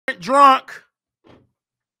drunk.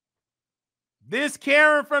 This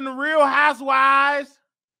Karen from the Real Housewives,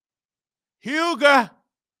 Hugo,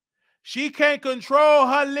 she can't control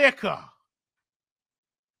her liquor.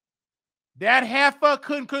 That heifer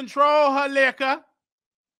couldn't control her liquor.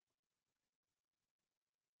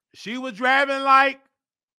 She was driving like,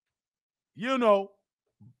 you know,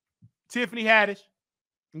 Tiffany Haddish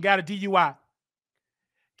and got a DUI.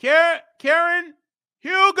 Karen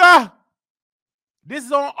Hugo. This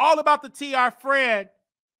is on All About the Tea, our friend.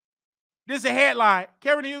 This is a headline.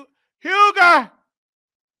 Karen Hugo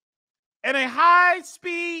in a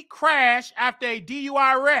high-speed crash after a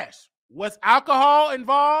DUI arrest. Was alcohol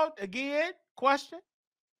involved? Again, question.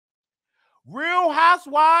 Real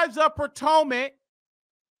Housewives of Potomac.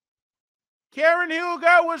 Karen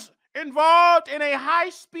Hugo was involved in a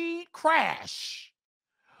high-speed crash,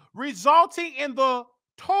 resulting in the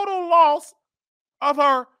total loss of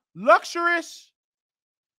her luxurious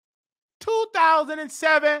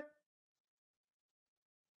 2007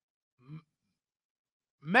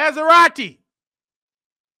 Maserati,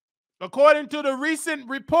 according to the recent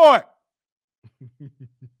report.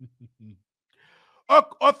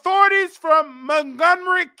 Authorities from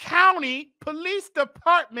Montgomery County Police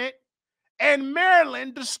Department and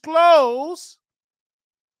Maryland disclosed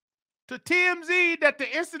to TMZ that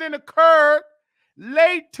the incident occurred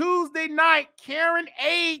late Tuesday night. Karen,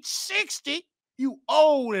 age 60, you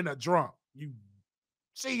old and a drunk, you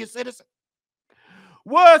senior citizen,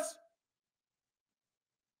 was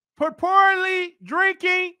purportedly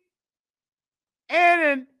drinking in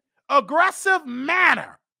an aggressive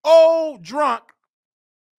manner. Old drunk.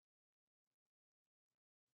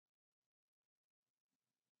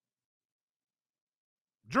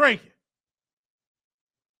 Drinking.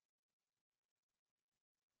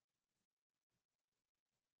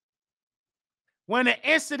 When the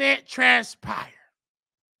incident transpired,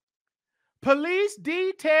 police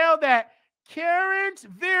detailed that Karen's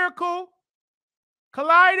vehicle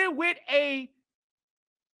collided with a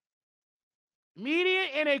median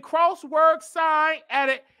and a crosswalk sign at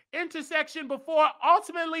an intersection before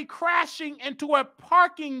ultimately crashing into a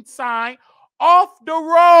parking sign off the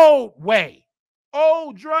roadway.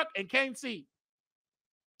 Old drunk and can't see.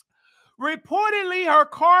 Reportedly, her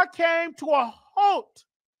car came to a halt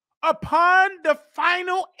upon the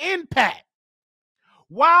final impact.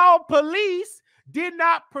 While police did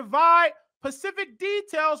not provide specific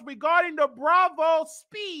details regarding the Bravo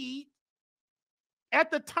speed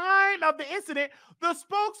at the time of the incident, the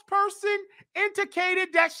spokesperson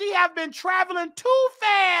indicated that she had been traveling too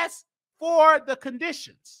fast for the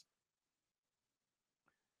conditions.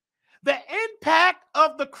 The impact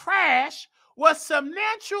of the crash was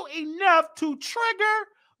substantial enough to trigger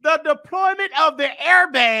the deployment of the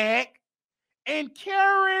airbag in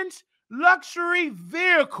Karen's luxury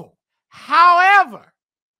vehicle. However,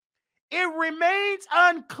 it remains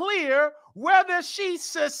unclear whether she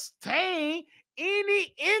sustained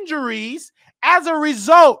any injuries as a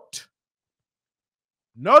result.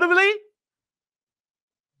 Notably,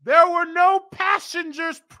 there were no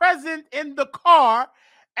passengers present in the car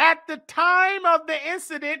at the time of the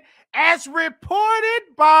incident, as reported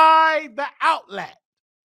by the outlet.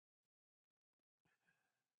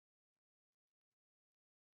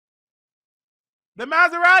 The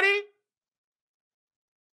Maserati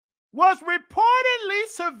was reportedly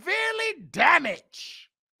severely damaged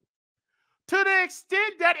to the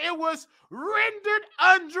extent that it was rendered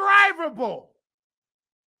undrivable.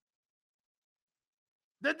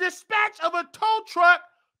 The dispatch of a tow truck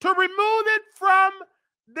to remove it from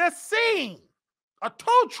the scene. A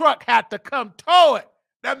tow truck had to come tow it,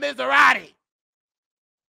 the Maserati.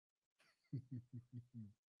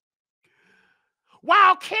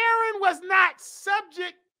 While Karen was not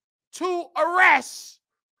subject to arrest,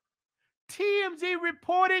 TMZ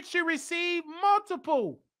reported she received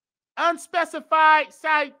multiple unspecified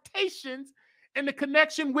citations in the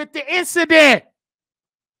connection with the incident.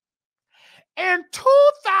 In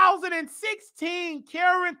 2016,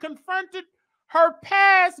 Karen confronted her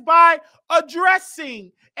past by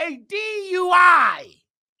addressing a DUI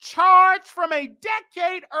charge from a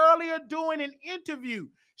decade earlier during an interview.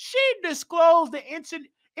 She disclosed the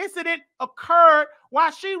incident occurred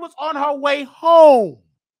while she was on her way home.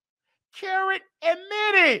 Karen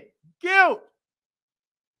admitted guilt,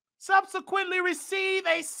 subsequently received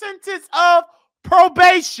a sentence of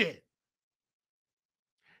probation.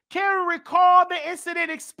 Karen recalled the incident,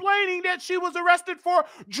 explaining that she was arrested for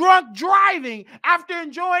drunk driving after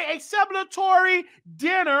enjoying a celebratory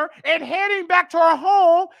dinner and heading back to her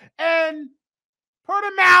home in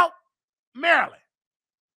Portsmouth, Maryland.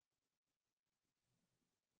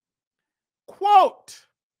 Quote,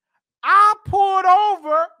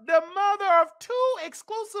 However, the mother of two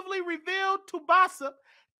exclusively revealed to Bassa,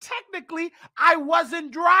 technically, I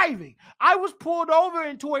wasn't driving. I was pulled over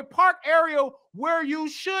into a park area where you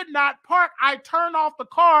should not park. I turned off the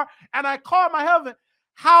car and I called my husband.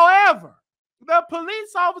 However, the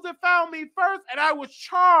police officer found me first and I was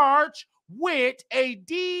charged with a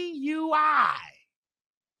DUI.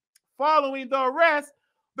 Following the arrest,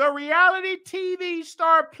 the reality TV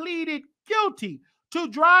star pleaded guilty to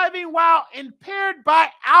driving while impaired by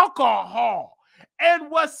alcohol and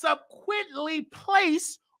was subsequently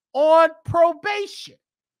placed on probation.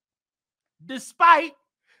 Despite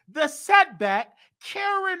the setback,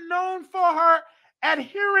 Karen, known for her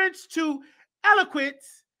adherence to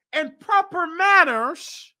eloquence and proper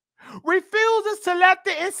manners, refuses to let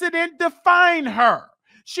the incident define her.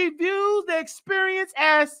 She views the experience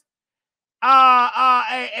as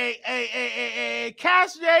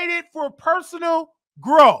castrated for personal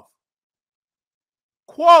growth.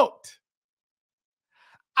 Quote,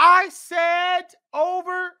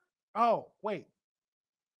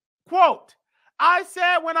 Quote, I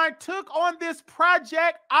said when I took on this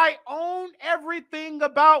project, I own everything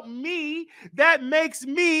about me that makes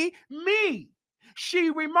me me. She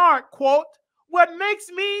remarked, quote, what makes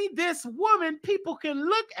me this woman people can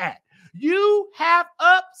look at. You have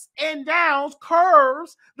ups and downs,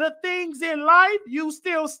 curves, the things in life. You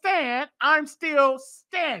still stand. I'm still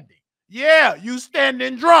standing. Yeah, you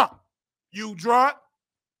standing drunk. You drunk.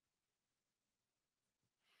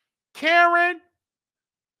 Karen,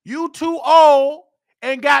 you too old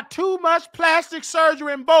and got too much plastic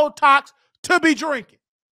surgery and Botox to be drinking.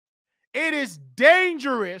 It is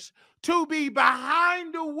dangerous to be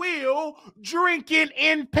behind the wheel, drinking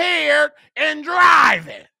impaired and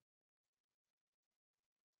driving.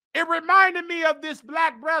 It reminded me of this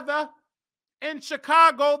black brother in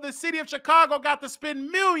Chicago. The city of Chicago got to spend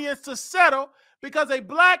millions to settle because a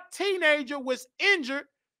black teenager was injured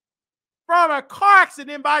from a car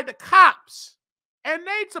accident by the cops. And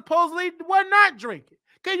they supposedly were not drinking.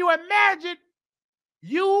 Can you imagine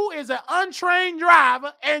you as an untrained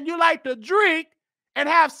driver and you like to drink and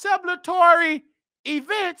have celebratory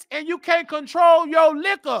events and you can't control your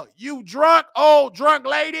liquor? You drunk, old drunk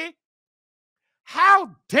lady.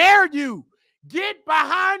 How dare you get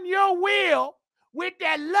behind your wheel with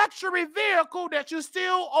that luxury vehicle that you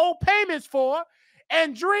still owe payments for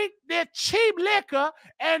and drink that cheap liquor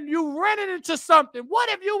and you ran into something? What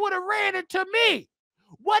if you would have ran into me?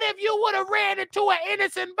 What if you would have ran into an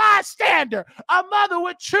innocent bystander, a mother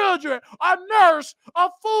with children, a nurse, a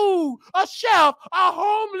food, a chef, a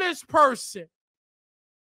homeless person?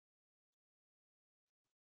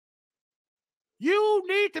 You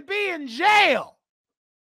need to be in jail.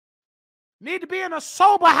 Need to be in a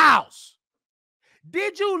sober house.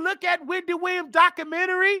 Did you look at Wendy Williams'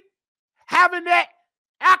 documentary? Having that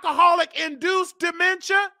alcoholic-induced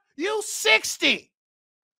dementia? You 60.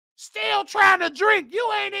 Still trying to drink.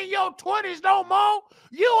 You ain't in your 20s no more.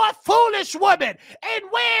 You a foolish woman. And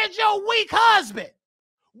where's your weak husband?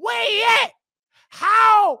 Where he at?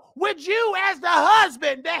 How would you, as the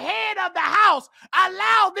husband, the head of the house,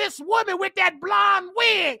 allow this woman with that blonde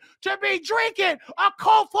wig to be drinking a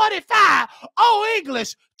Colt 45, Old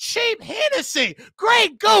English, cheap Hennessy, Grey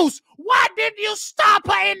Goose? Why didn't you stop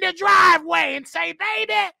her in the driveway and say,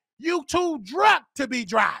 baby, you too drunk to be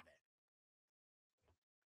driving?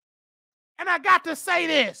 And I got to say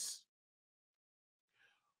this.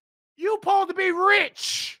 You supposed to be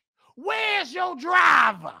rich. Where's your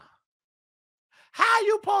driver? How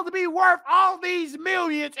you supposed to be worth all these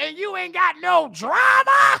millions and you ain't got no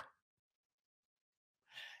driver?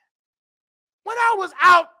 When I was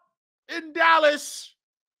out in Dallas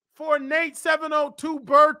for Nate 702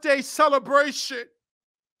 birthday celebration,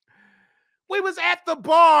 we was at the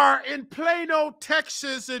bar in Plano,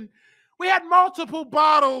 Texas, and we had multiple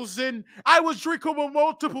bottles and I was drinking with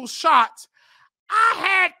multiple shots. I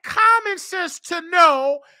had common sense to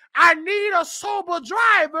know I need a sober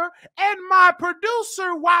driver, and my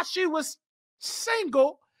producer, while she was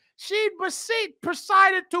single, she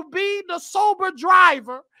decided to be the sober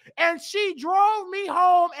driver, and she drove me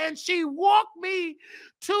home, and she walked me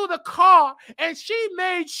to the car, and she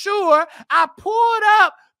made sure I pulled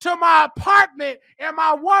up to my apartment in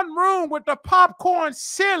my one room with the popcorn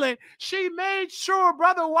ceiling. She made sure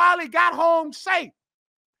Brother Wiley got home safe.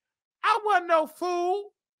 I wasn't no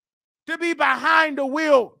fool to be behind the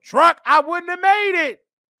wheel drunk. I wouldn't have made it.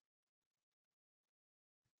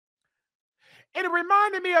 And it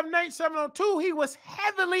reminded me of Nate 702. He was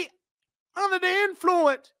heavily under the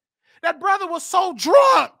influence. That brother was so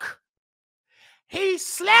drunk. He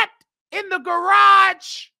slept in the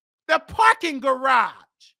garage, the parking garage.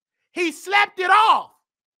 He slept it off.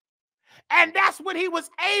 And that's when he was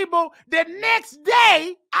able, the next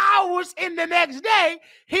day, hours in the next day,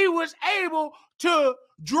 he was able to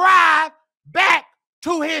drive back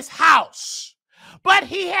to his house. But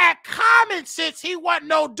he had common sense. He wasn't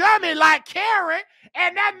no dummy like Karen.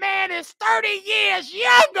 And that man is 30 years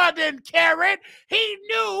younger than Karen. He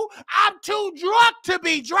knew, I'm too drunk to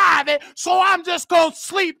be driving, so I'm just going to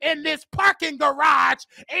sleep in this parking garage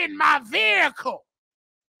in my vehicle.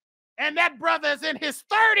 And that brother's in his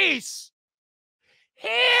 30s.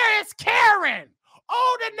 Here is Karen,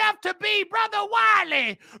 old enough to be Brother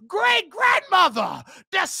Wiley, great-grandmother,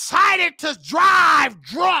 decided to drive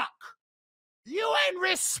drunk. You ain't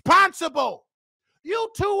responsible. You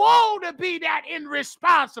too old to be that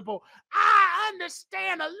irresponsible. I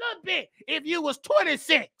understand a little bit if you was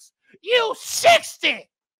 26. You 60.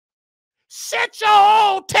 Sit your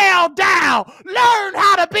old tail down. Learn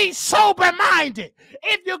how to be sober-minded.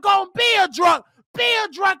 If you're going to be a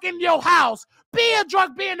drunk in your house. Be a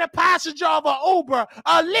drunk being the passenger of an Uber,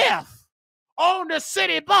 a Lyft, on the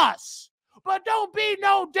city bus. But don't be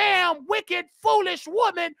no damn wicked, foolish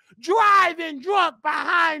woman driving drunk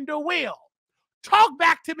behind the wheel. Talk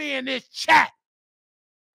back to me in this chat.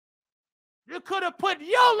 You could have put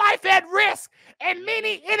your life at risk and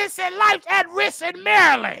many innocent lives at risk in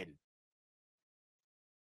Maryland.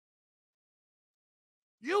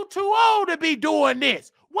 You too old to be doing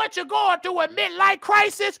this. What you going through a midlife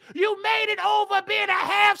crisis? You made it over being a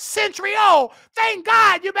half century old. Thank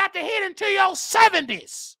God you about to hit into your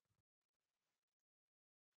 70s.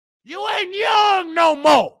 You ain't young no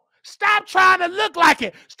more. Stop trying to look like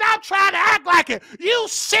it. Stop trying to act like it. You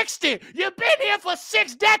 60. You've been here for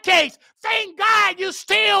 6 decades. Thank God you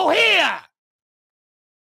still here.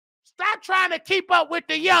 Stop trying to keep up with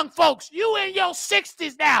the young folks. You in your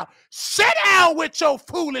 60s now. Sit down with your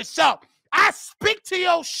foolish self. I speak to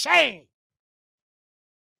your shame.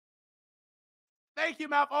 Thank you,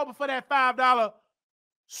 Mouth Open, for that $5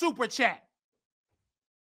 super chat.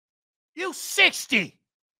 You 60.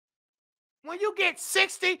 When you get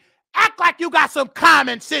 60, act like you got some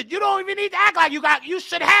common sense. You don't even need to act like you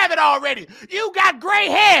should have it already. You got gray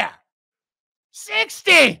hair.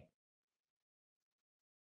 60.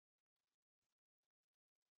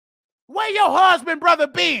 Where your husband, brother,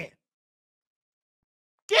 been?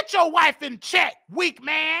 Get your wife in check, weak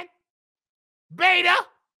man. Beta.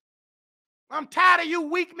 I'm tired of you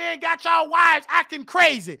weak men got y'all wives acting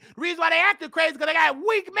crazy. The reason why they acting crazy is because they got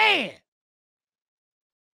weak men.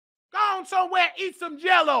 Go on somewhere, eat some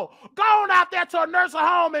Jell-O. Go on out there to a nursing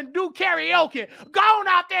home and do karaoke. Go on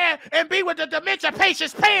out there and be with the dementia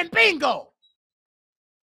patients playing bingo.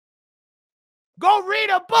 Go read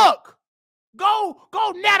a book. Go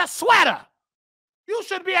knit a sweater. You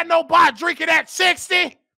shouldn't be at no bar drinking at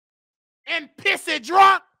 60 and pissy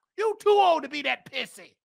drunk. You too old to be that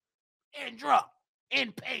pissy and drunk and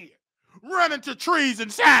impaired, running to trees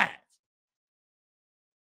and signs.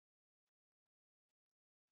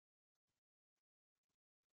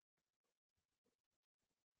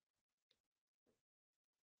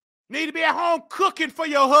 Need to be at home cooking for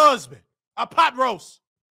your husband. A pot roast,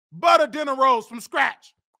 butter dinner rolls from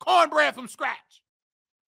scratch, cornbread from scratch.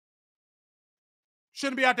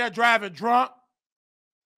 Shouldn't be out there driving drunk.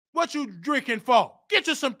 What you drinking for? Get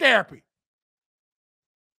you some therapy.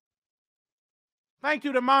 Thank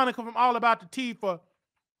you to Monica from All About the Tea for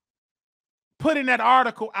putting that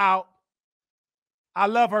article out. I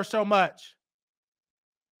love her so much.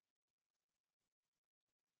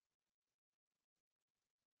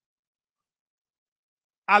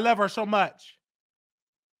 I love her so much.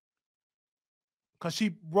 Because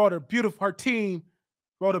she wrote her team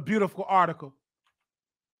wrote a beautiful article.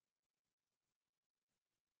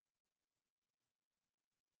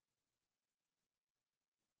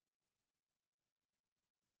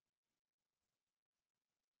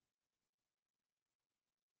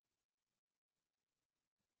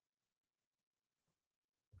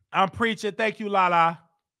 I'm preaching. Thank you, Lala.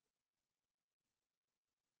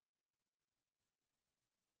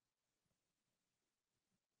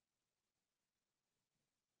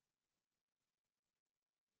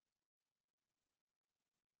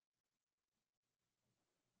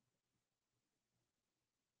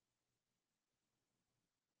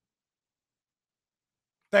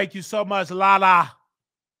 Thank you so much, Lala.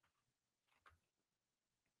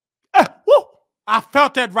 Woo! I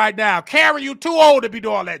felt that right now. Karen, you too old to be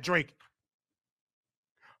doing all that drinking.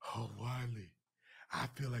 Oh, Wiley, I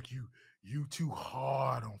feel like you too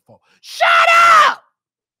hard on folks. Shut up!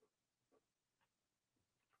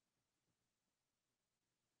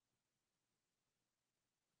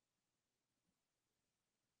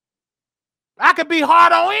 I could be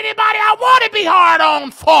hard on anybody I want to be hard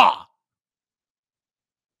on for.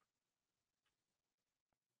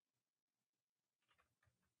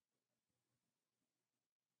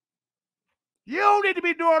 You don't need to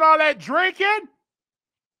be doing all that drinking.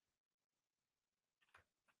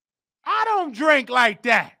 I don't drink like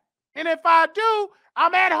that. And if I do,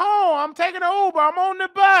 I'm at home. I'm taking an Uber. I'm on the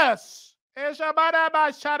bus. I'm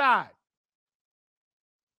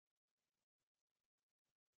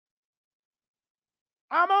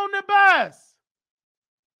on the bus.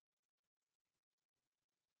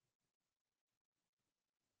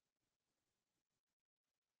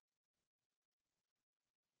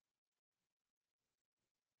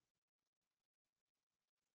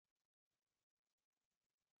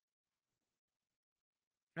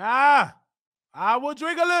 Ah, I will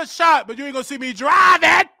drink a little shot, but you ain't gonna see me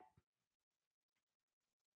driving.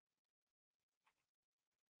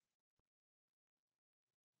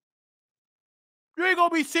 You ain't gonna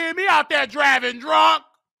be seeing me out there driving drunk.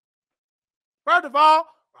 First of all,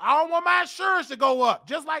 I don't want my insurance to go up.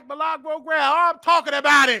 Just like Milagro Graham, I'm talking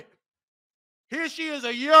about it. Here she is,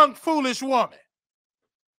 a young, foolish woman.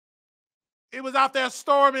 It was out there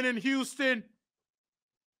storming in Houston.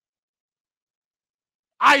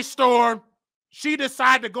 Ice storm. She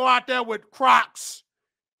decided to go out there with Crocs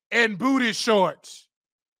and booty shorts.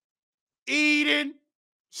 Eating,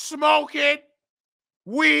 smoking,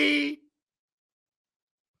 weed.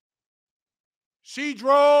 She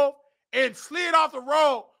drove and slid off the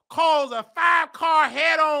road, caused a 5-car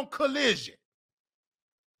head-on collision.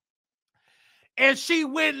 And she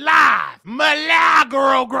went live.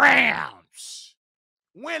 Milagro Grams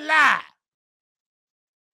went live.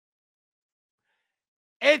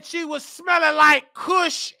 And she was smelling like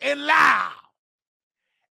Kush and loud.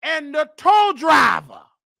 And the tow driver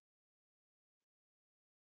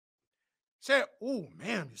said, "Oh,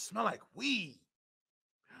 man, you smell like weed."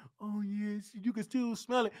 "Oh, yes, you can still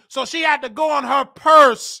smell it." So she had to go on her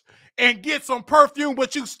purse and get some perfume,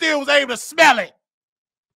 but you still was able to smell it.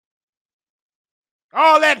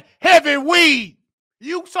 All that heavy weed.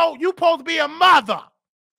 You supposed to be a mother.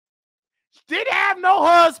 She didn't have no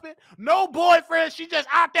husband, no boyfriend. She just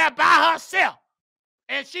out there by herself.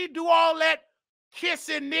 And she do all that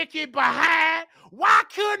kissing Nikki behind. Why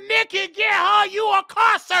couldn't Nikki get her you a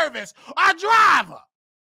car service, a driver?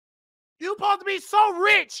 You supposed to be so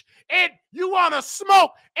rich and you want to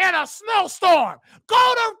smoke in a snowstorm.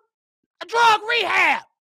 Go to drug rehab,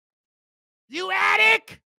 you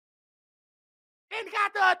addict. And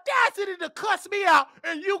got the audacity to cuss me out,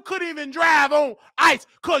 and you couldn't even drive on ice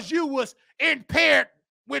because you was impaired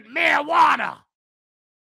with marijuana.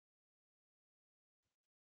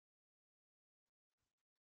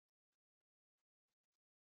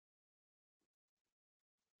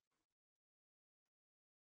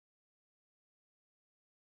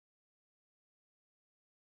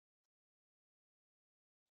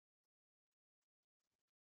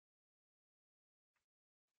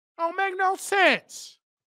 Don't make no sense.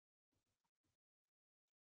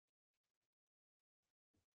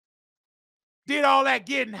 Did all that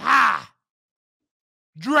getting high,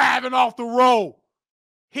 driving off the road,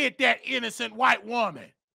 hit that innocent white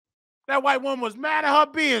woman. That white woman was mad at her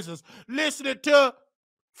business, listening to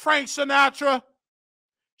Frank Sinatra.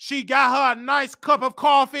 She got her a nice cup of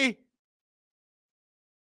coffee.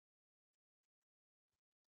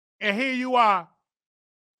 And here you are,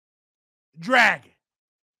 dragging,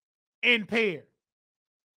 impaired.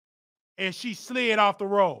 And she slid off the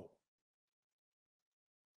road.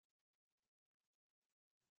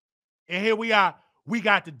 And here we are, we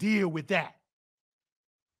got to deal with that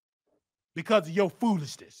because of your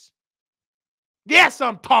foolishness. Yes,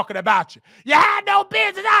 I'm talking about you. You had no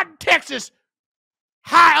business out in Texas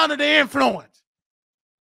high under the influence.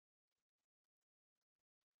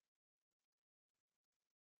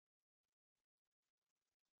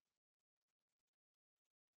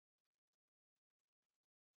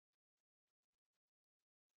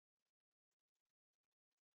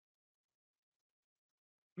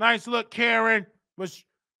 Nice look, Karen. Was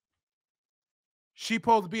she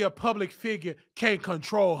supposed to be a public figure? Can't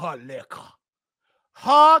control her liquor.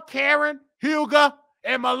 Her, Karen, Hilga,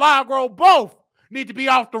 and Milagro both need to be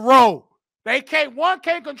off the road. They can't. One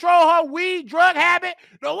can't control her weed drug habit.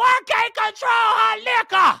 The one can't control her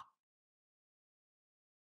liquor.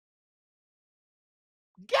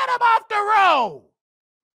 Get them off the road.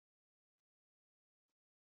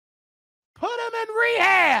 Put them in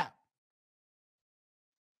rehab.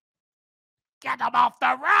 Get them off the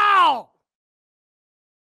road.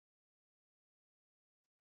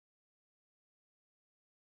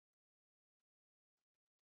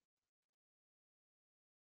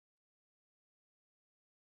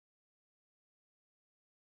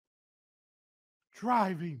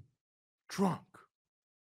 Driving drunk.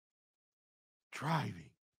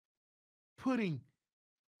 Driving. Putting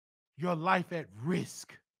your life at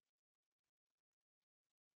risk.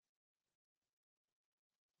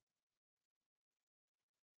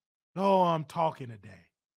 Oh, I'm talking today.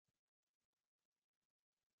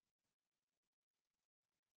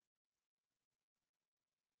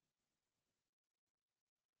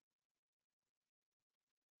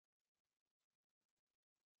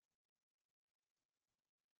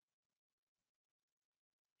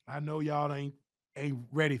 I know y'all ain't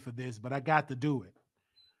ready for this, but I got to do it.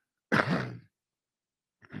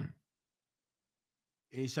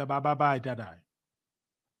 Isha bye bye bye da da.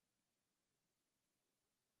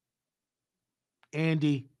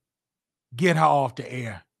 Andy, get her off the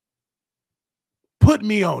air. Put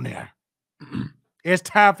me on there. It's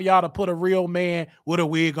time for y'all to put a real man with a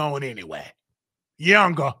wig on anyway.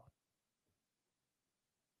 Younger.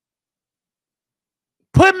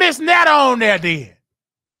 Put Miss Netta on there then.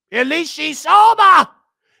 At least she's sober.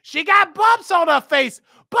 She got bumps on her face,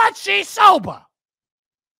 but she's sober.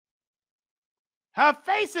 Her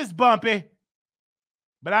face is bumpy,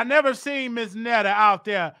 but I never seen Miss Netta out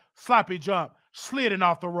there sloppy jump, sliding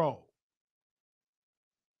off the road.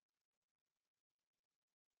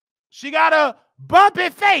 She got a bumpy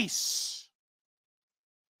face,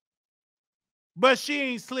 but she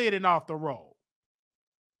ain't sliding off the road.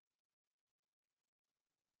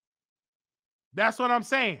 That's what I'm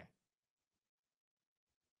saying.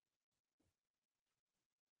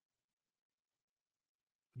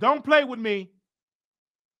 Don't play with me.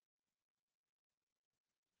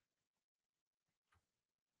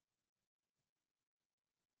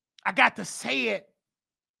 I got to say it.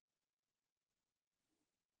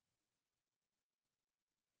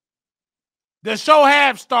 The show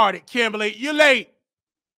have started, Kimberly. You're late.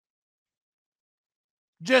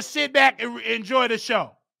 Just sit back and enjoy the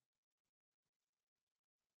show.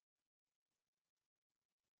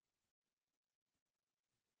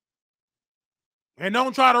 And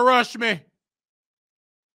don't try to rush me.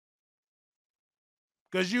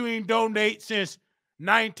 Because you ain't donate since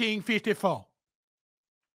 1954.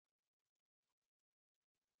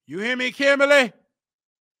 You hear me, Kimberly?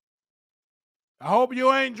 I hope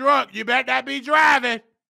you ain't drunk. You better not be driving.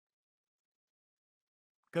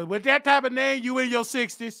 Because with that type of name, you in your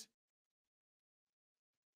 60s.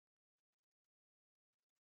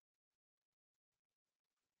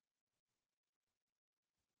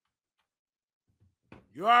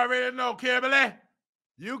 You already know, Kimberly.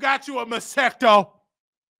 You got you a Masecto.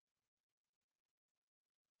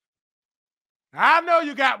 I know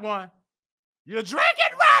you got one. You're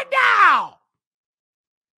drinking right now.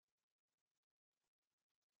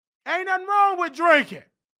 Ain't nothing wrong with drinking.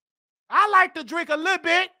 I like to drink a little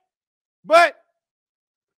bit, but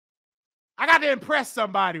I got to impress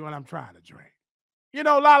somebody when I'm trying to drink. You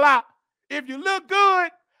know, Lala, if you look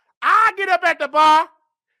good, I get up at the bar.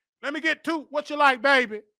 Let me get two. What you like,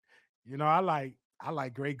 baby? You know, I like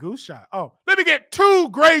Grey Goose shot. Oh, let me get 2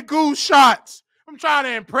 Grey Goose shots. I'm trying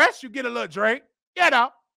to impress you. Get a little drink. You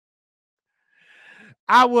know.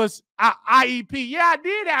 IEP. Yeah, I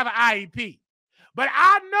did have an IEP. But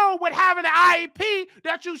I know with having an IEP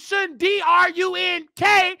that you shouldn't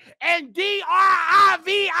DRUNK and DRIVING.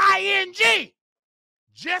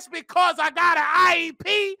 Just because I got an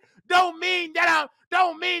IEP don't mean that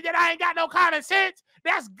I ain't got no common sense.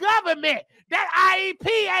 That's government. That IEP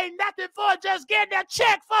ain't nothing for just getting a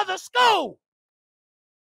check for the school.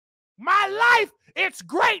 My life, it's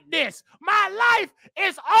greatness. My life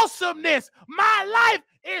is awesomeness. My life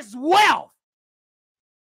is wealth.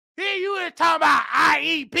 Here you is talking about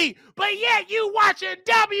IEP, but yet you watching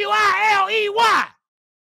WILEY.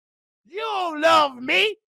 You don't love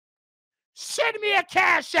me. Send me a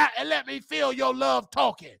cash out and let me feel your love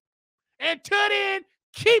talking. Until then,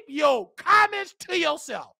 keep your comments to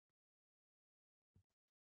yourself.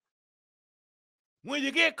 When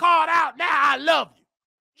you get called out, now I love you.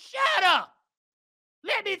 Shut up.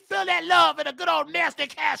 Let me feel that love in a good old nasty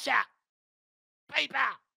cash out.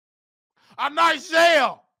 PayPal. A nice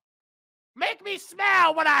sale. Make me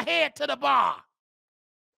smile when I head to the bar.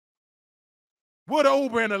 With an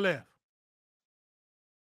Uber and a Lyft.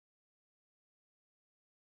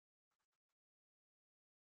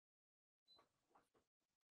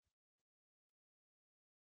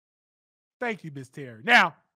 Thank you, Miss Terry. Now,